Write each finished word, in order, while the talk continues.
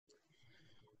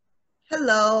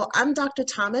Hello, I'm Dr.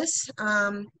 Thomas,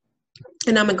 and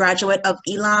I'm a graduate of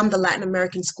ELAM, the Latin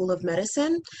American School of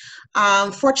Medicine.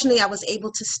 Fortunately, I was able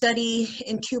to study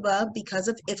in Cuba because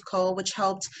of IFCO, which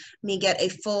helped me get a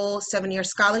full 7-year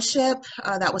scholarship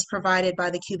that was provided by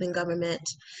the Cuban government.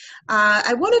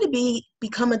 I wanted to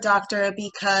become a doctor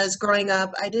because growing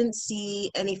up, I didn't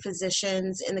see any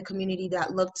physicians in the community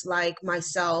that looked like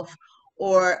myself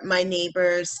or my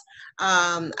neighbors.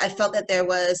 I felt that there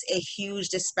was a huge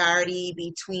disparity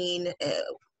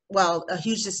a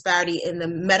huge disparity in the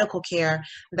medical care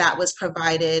that was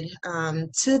provided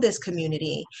to this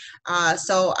community.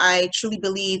 So I truly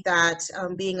believe that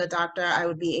being a doctor, I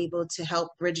would be able to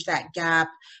help bridge that gap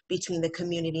between the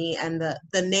community and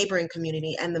the neighboring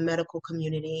community and the medical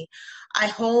community. I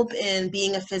hope in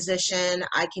being a physician,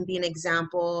 I can be an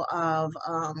example of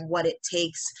what it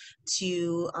takes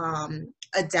to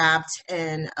adapt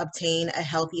and obtain a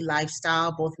healthy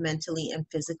lifestyle, both mentally and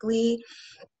physically.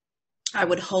 I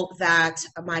would hope that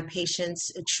my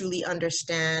patients truly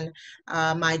understand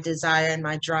my desire and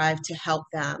my drive to help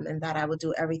them, and that I will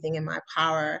do everything in my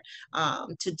power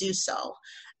to do so.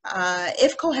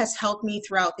 IFCO has helped me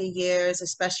throughout the years,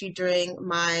 especially during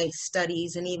my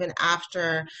studies and even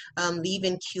after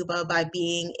leaving Cuba, by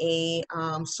being a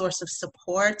source of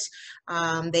support.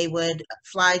 They would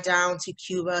fly down to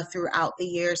Cuba throughout the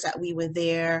years that we were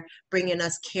there, bringing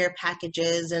us care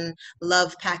packages and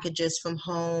love packages from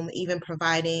home, even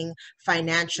providing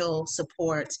financial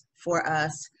support for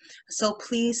us. So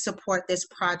please support this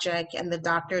project and the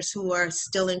doctors who are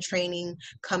still in training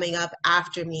coming up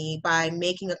after me by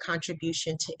making a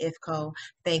contribution to IFCO.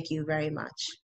 Thank you very much.